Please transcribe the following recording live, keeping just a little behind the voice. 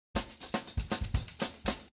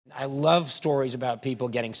I love stories about people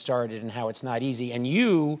getting started and how it's not easy. And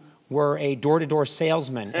you were a door-to-door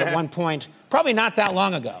salesman at one point, probably not that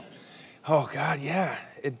long ago. Oh, God, yeah.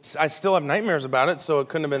 I still have nightmares about it, so it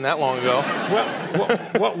couldn't have been that long ago.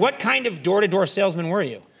 What kind of door-to-door salesman were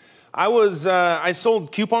you? I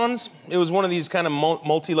sold coupons. It was one of these kind of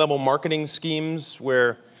multi-level marketing schemes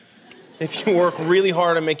where if you work really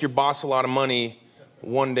hard and make your boss a lot of money,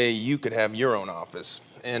 one day you could have your own office.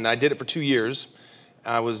 And I did it for 2 years.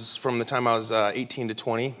 I was from the time I was 18 to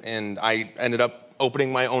 20, and I ended up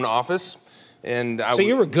opening my own office. And so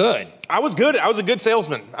you were good. I was good. I was a good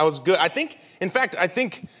salesman. I was good. I think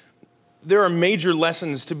there are major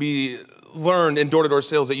lessons to be learned in door-to-door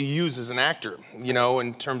sales that you use as an actor, you know,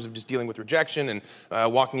 in terms of just dealing with rejection and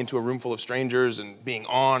walking into a room full of strangers and being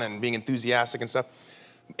on and being enthusiastic and stuff.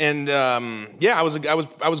 And yeah, I was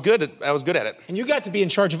good at it. And you got to be in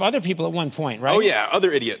charge of other people at one point, right? Oh yeah,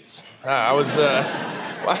 other idiots. I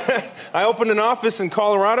opened an office in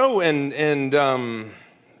Colorado and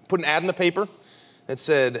put an ad in the paper that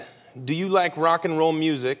said, "Do you like rock and roll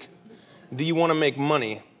music? Do you want to make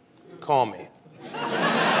money? Call me."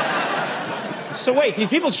 So wait, these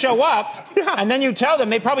people show up, and then you tell them,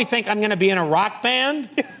 they probably think I'm going to be in a rock band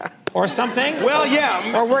or something? Well,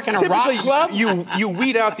 yeah. Or work in a rock club? You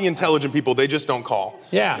weed out the intelligent people, they just don't call.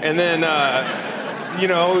 Yeah. And then, you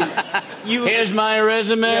know, Here's my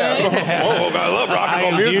resume. Yeah. Oh, I love rock and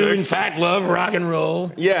roll music. I do, in fact, love rock and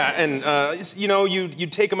roll. Yeah, and, you know, you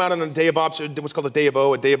take them out on a day of what's called a day of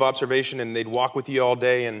observation, and they'd walk with you all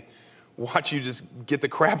day and watch you just get the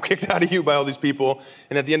crap kicked out of you by all these people.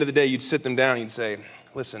 And at the end of the day, you'd sit them down and you'd say,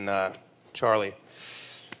 "Listen, Charlie,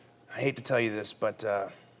 I hate to tell you this, but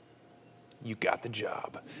you got the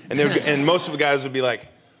job." And, and most of the guys would be like,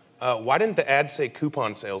 "Why didn't the ad say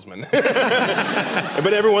coupon salesman?"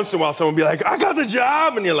 But every once in a while, someone would be like, "I got the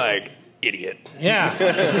job." And you're like, "Idiot." Yeah,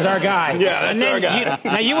 this is our guy. Yeah, that's our guy.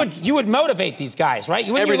 Now, you would motivate these guys, right?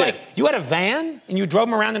 Every day. You had a van, and you drove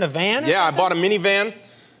them around in a van or Yeah, something? I bought a minivan.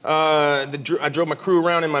 I drove my crew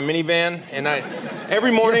around in my minivan, and every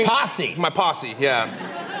morning... Your posse. My posse, yeah.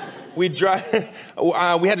 We'd drive...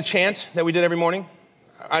 we had a chant that we did every morning.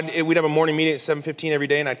 We'd have a morning meeting at 7:15 every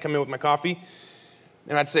day, and I'd come in with my coffee,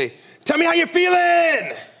 and I'd say, "Tell me how you're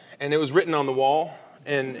feeling!" And it was written on the wall,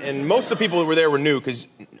 and most of the people that were there were new, because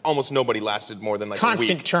almost nobody lasted more than like a week.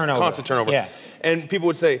 Constant turnover. Constant turnover. Yeah. And people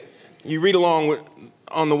would say, you read along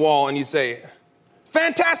on the wall, and you say,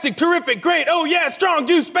 "Fantastic, terrific, great, oh yeah, strong,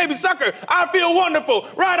 juice, baby sucker, I feel wonderful,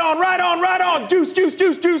 right on, right on, right on, juice, juice,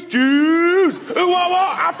 juice, juice, juice, ooh, wah,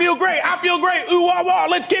 wah, I feel great, ooh, wah, wah,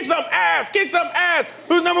 let's kick some ass,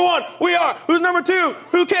 who's number one? We are, who's number two?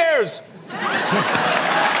 Who cares?"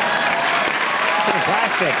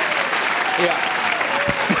 Fantastic. Yeah.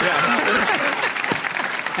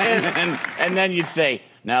 And then you'd say,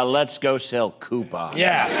 "Now let's go sell coupons."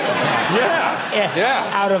 Yeah. Yeah.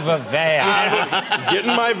 Out of a van. Get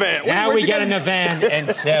in my van. Now we get in the van and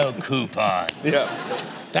sell coupons. Yeah.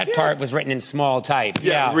 That part was written in small type.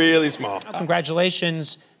 Yeah, really small.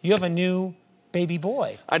 Congratulations. You have a new baby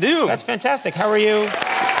boy. I do. That's fantastic. How are you?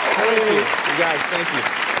 Thank you. You guys, thank you.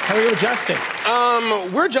 How are you adjusting?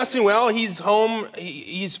 We're adjusting well. He's home.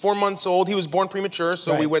 He's 4 months old. He was born premature,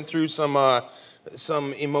 so we went through some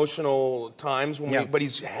emotional times. But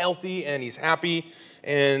he's healthy and he's happy,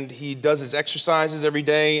 and he does his exercises every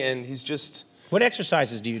day, and he's just... What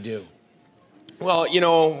exercises do you do? Well, you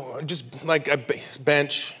know, just like a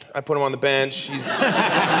bench. I put him on the bench. He's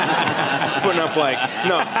putting up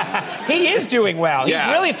no. He is doing well. He's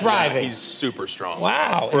really thriving. Yeah, he's super strong.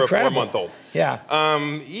 Wow, for incredible. a 4-month-old. Yeah.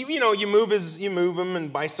 You know, you move him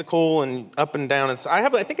and bicycle and up and down. And I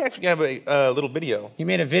think I actually have a little video. You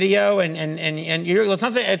made a video, and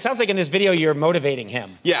it sounds like in this video you're motivating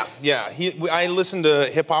him. Yeah. I listen to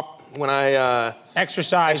hip hop when I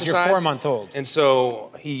exercise. Your 4-month-old. And so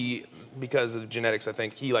because of genetics, I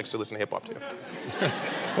think he likes to listen to hip hop too.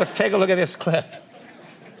 Let's take a look at this clip.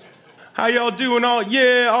 How y'all doing?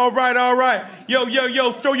 Yeah, all right.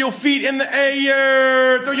 Yo, throw your feet in the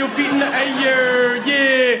air. Throw your feet in the air,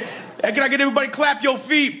 yeah. Can I get everybody clap your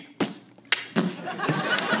feet?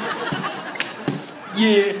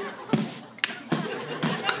 Yeah.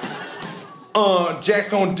 Jack's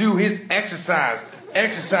gonna do his exercise.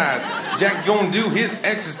 Jack gonna do his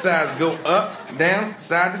exercise. Go up, down,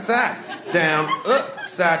 side to side. Down, up,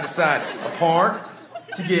 side to side. Apart,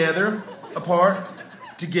 together, apart,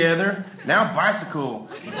 together. Now bicycle.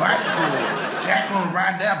 Jack gonna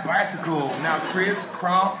ride that bicycle. Now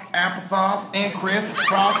crisscross applesauce and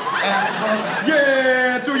crisscross applesauce.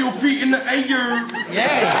 Yeah, throw your feet in the air.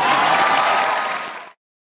 Yeah.